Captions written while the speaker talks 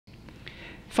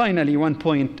Finally, one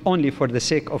point only for the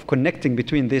sake of connecting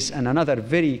between this and another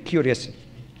very curious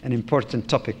and important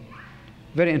topic,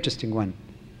 very interesting one,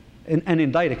 an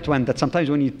indirect one that sometimes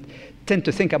when you tend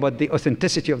to think about the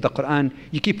authenticity of the Quran,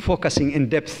 you keep focusing in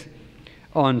depth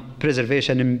on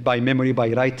preservation by memory, by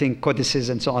writing, codices,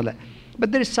 and so on.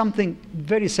 But there is something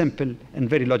very simple and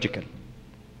very logical.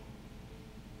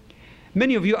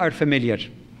 Many of you are familiar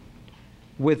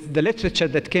with the literature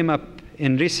that came up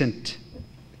in recent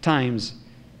times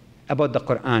about the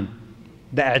Quran,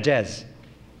 the A'jaz,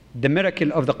 the miracle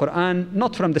of the Quran,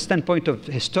 not from the standpoint of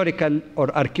historical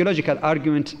or archaeological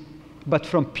argument, but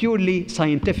from purely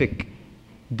scientific,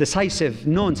 decisive,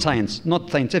 known science, not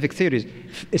scientific theories,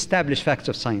 established facts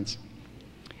of science.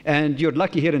 And you're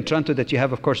lucky here in Toronto that you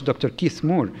have, of course, Dr. Keith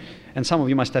Moore, and some of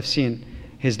you must have seen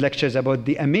his lectures about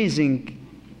the amazing,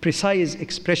 precise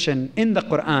expression in the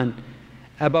Quran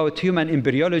about human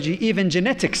embryology, even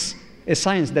genetics, a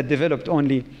science that developed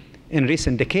only in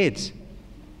recent decades,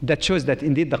 that shows that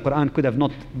indeed the Quran could have not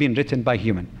been written by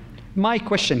human. My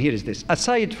question here is this: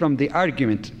 aside from the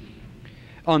argument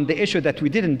on the issue that we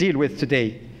didn't deal with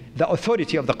today, the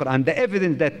authority of the Quran, the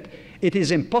evidence that it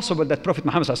is impossible that Prophet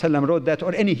Muhammad ﷺ wrote that,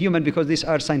 or any human, because these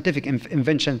are scientific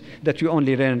inventions that we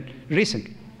only learned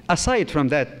recently. Aside from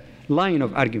that line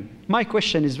of argument, my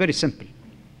question is very simple.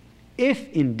 If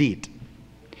indeed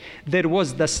there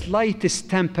was the slightest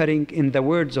tampering in the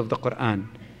words of the Quran,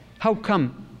 how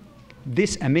come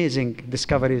these amazing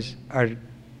discoveries are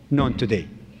known today?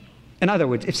 In other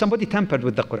words, if somebody tampered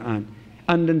with the Quran,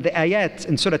 and in the ayat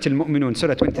in Surah Al-Mu'minun,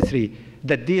 Surah 23,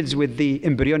 that deals with the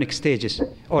embryonic stages,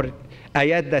 or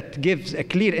ayat that gives a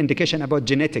clear indication about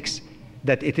genetics,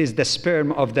 that it is the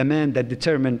sperm of the man that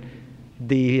determine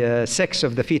the sex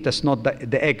of the fetus, not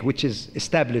the egg, which is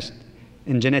established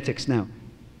in genetics now.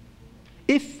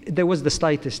 If there was the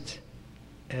slightest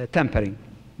tampering,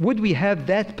 would we have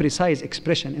that precise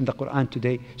expression in the Quran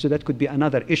today? So that could be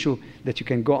another issue that you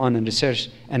can go on and research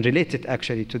and relate it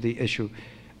actually to the issue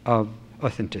of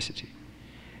authenticity.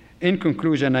 In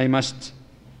conclusion, I must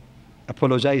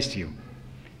apologize to you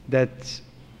that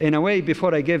in a way,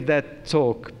 before I gave that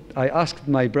talk, I asked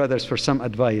my brothers for some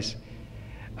advice.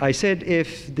 I said,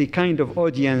 if the kind of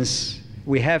audience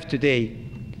we have today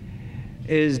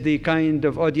is the kind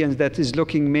of audience that is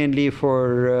looking mainly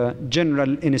for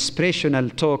general inspirational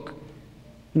talk,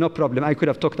 no problem. I could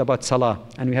have talked about Salah,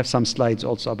 and we have some slides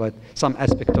also about some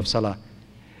aspect of Salah.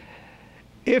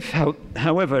 If,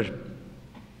 however,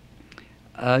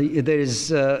 there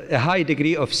is a high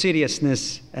degree of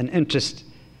seriousness and interest,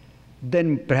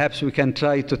 then perhaps we can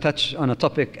try to touch on a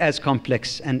topic as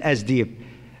complex and as deep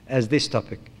as this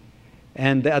topic.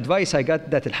 And the advice I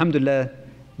got, that alhamdulillah,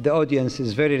 the audience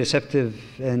is very receptive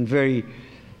and very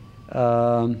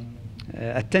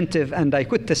attentive, and I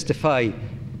could testify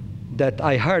that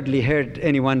I hardly heard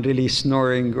anyone really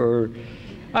snoring, or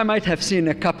I might have seen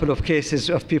a couple of cases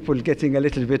of people getting a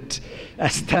little bit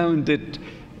astounded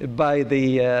by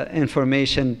the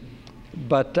information.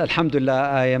 But alhamdulillah,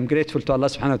 I am grateful to Allah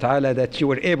subhanahu wa ta'ala that you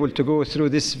were able to go through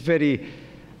this very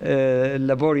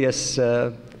laborious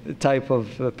type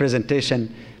of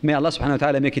presentation. May Allah subhanahu wa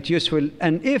ta'ala make it useful.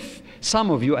 And if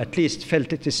some of you at least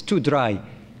felt it is too dry,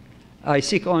 I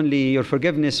seek only your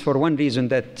forgiveness for one reason,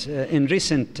 that in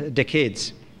recent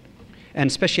decades,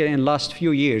 and especially in last few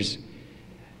years,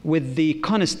 with the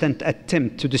constant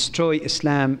attempt to destroy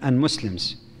Islam and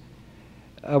Muslims,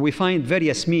 we find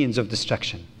various means of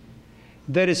destruction.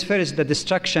 There is first the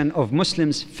destruction of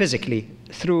Muslims physically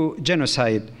through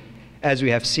genocide, as we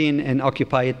have seen in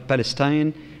occupied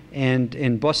Palestine and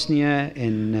in Bosnia,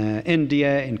 in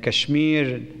India, in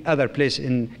Kashmir, other places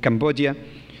in Cambodia,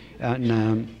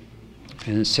 and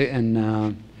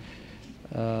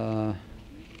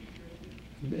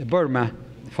Burma,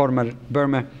 former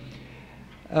Burma.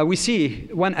 We see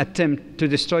one attempt to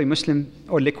destroy Muslims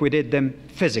or liquidate them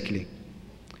physically.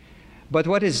 But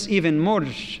what is even more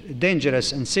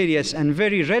dangerous and serious and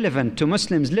very relevant to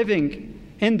Muslims living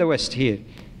in the West here,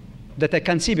 that I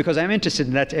can see because I'm interested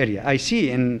in that area, I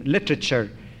see in literature,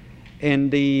 in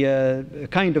the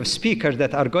kind of speakers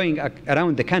that are going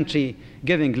around the country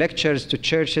giving lectures to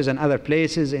churches and other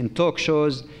places, in talk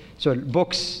shows, so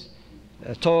books,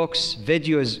 talks,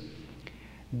 videos,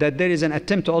 that there is an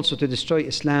attempt also to destroy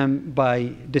Islam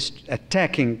by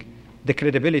attacking the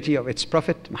credibility of its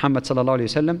Prophet, Muhammad sallallahu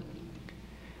alaihi wasallam.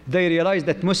 They realize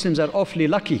that Muslims are awfully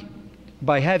lucky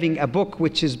by having a book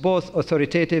which is both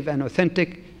authoritative and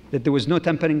authentic, that there was no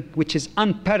tampering, which is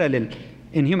unparalleled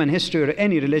in human history or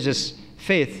any religious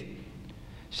faith.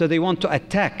 So they want to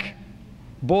attack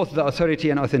both the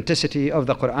authority and authenticity of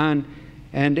the Quran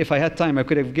And if I had time, I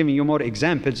could have given you more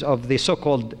examples of the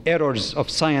so-called errors of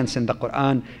science in the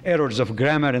Quran, errors of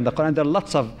grammar in the Quran. There are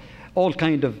lots of all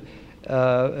kind of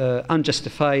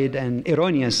unjustified and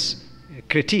erroneous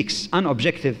critiques,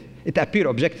 unobjective. It appear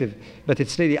objective, but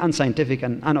it's really unscientific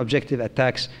and unobjective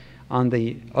attacks on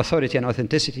the authority and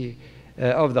authenticity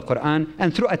of the Quran,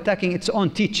 and through attacking its own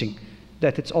teaching,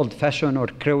 that it's old-fashioned or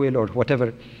cruel or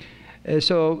whatever.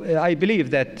 So I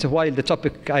believe that while the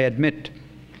topic, I admit,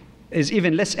 is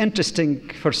even less interesting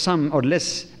for some, or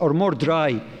less or more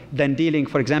dry than dealing,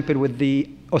 for example, with the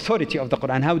authority of the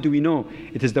Quran. How do we know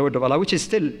it is the word of Allah? Which is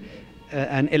still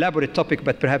an elaborate topic,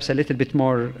 but perhaps a little bit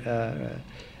more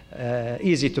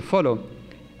easy to follow.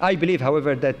 I believe,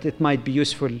 however, that it might be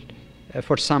useful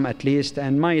for some at least,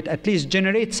 and might at least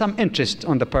generate some interest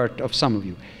on the part of some of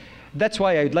you. That's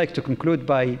why I'd like to conclude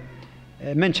by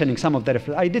mentioning some of the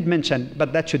references. I did mention,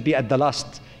 but that should be at the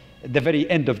very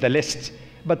end of the list.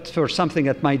 But for something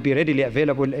that might be readily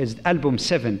available is album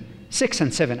 6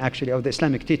 and 7 actually, of the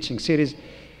Islamic teaching series,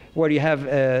 where you have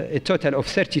a total of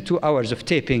 32 hours of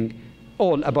taping,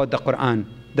 all about the Quran.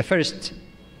 The first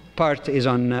part is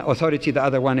on authority, the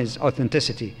other one is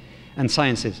authenticity and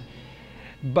sciences.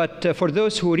 But for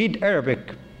those who read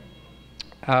Arabic,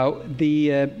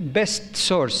 the best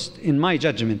source, in my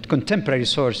judgment, contemporary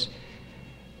source,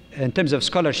 in terms of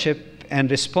scholarship and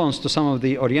response to some of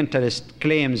the Orientalist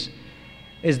claims,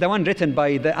 is the one written by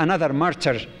another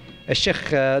martyr, Sheikh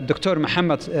Dr.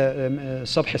 Muhammad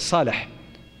Subh al-Saleh.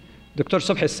 Dr.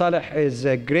 Subh al-Saleh is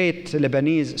a great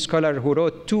Lebanese scholar who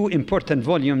wrote 2 important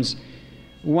volumes.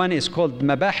 One is called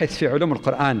Mabahith fi Ulum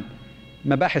al-Quran.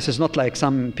 Mabahith is not like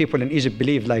some people in Egypt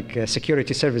believe, like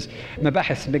security service.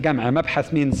 Mabahith bigam'a.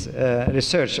 Mabhath means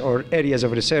research or areas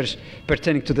of research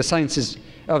pertaining to the sciences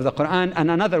of the Quran. And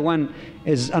another one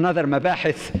is another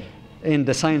Mabahith in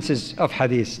the sciences of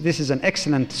Hadith. This is an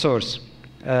excellent source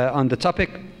on the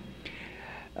topic.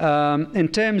 In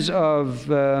terms of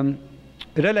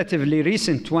relatively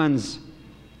recent ones,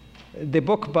 the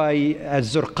book by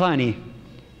Al-Zurqani,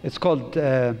 it's called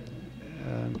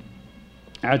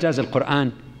Ajaz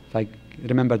al-Quran, if I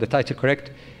remember the title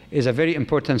correct, is a very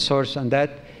important source on that.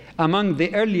 Among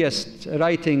the earliest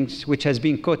writings, which has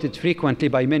been quoted frequently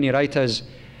by many writers,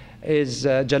 is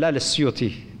Jalal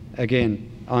al-Suyuti, again,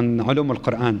 on Ulum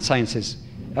al-Quran, sciences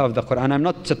of the Quran. I'm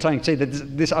not trying to say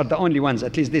that these are the only ones,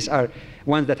 at least these are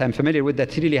ones that I'm familiar with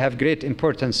that really have great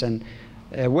importance and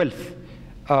wealth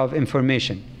of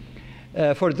information.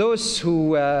 For those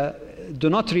who do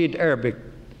not read Arabic,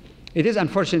 it is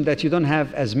unfortunate that you don't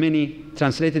have as many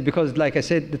translated, because, like I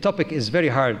said, the topic is very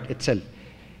hard itself.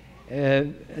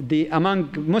 Among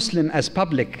Muslim as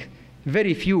public,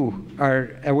 very few are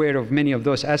aware of many of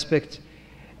those aspects.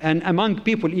 And among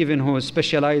people even who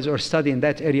specialize or study in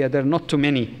that area, there are not too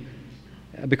many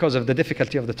because of the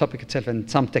difficulty of the topic itself and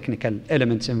some technical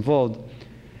elements involved.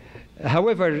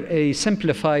 However, a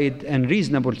simplified and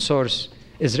reasonable source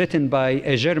is written by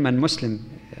a German Muslim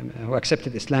who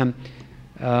accepted Islam.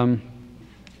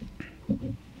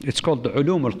 It's called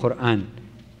Ulum al-Quran.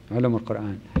 Ulum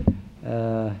al-Quran.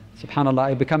 Subhanallah,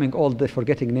 I'm becoming old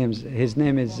forgetting names. His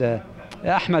name is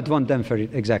Ahmad von Denfer,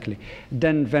 exactly.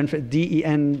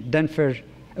 D-E-N, Denfer,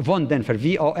 von Denfer,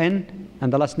 V-O-N,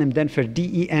 and the last name Denfer,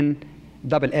 D-E-N-F-F-E-R.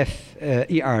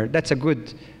 That's a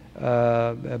good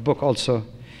book also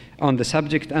on the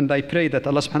subject, and I pray that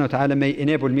Allah subhanahu wa ta'ala may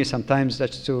enable me sometimes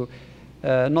just to,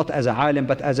 not as a alim,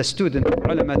 but as a student of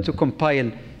ulama, to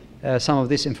compile some of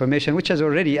this information, which is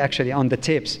already actually on the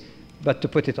tapes, but to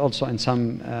put it also in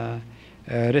some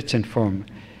written form.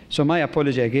 So my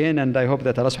apology again, and I hope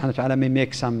that Allah subhanahu wa ta'ala may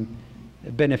make some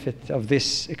benefit of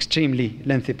this extremely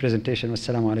lengthy presentation.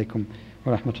 Wassalamu alaikum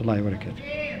wa rahmatullahi wa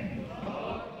barakatuh.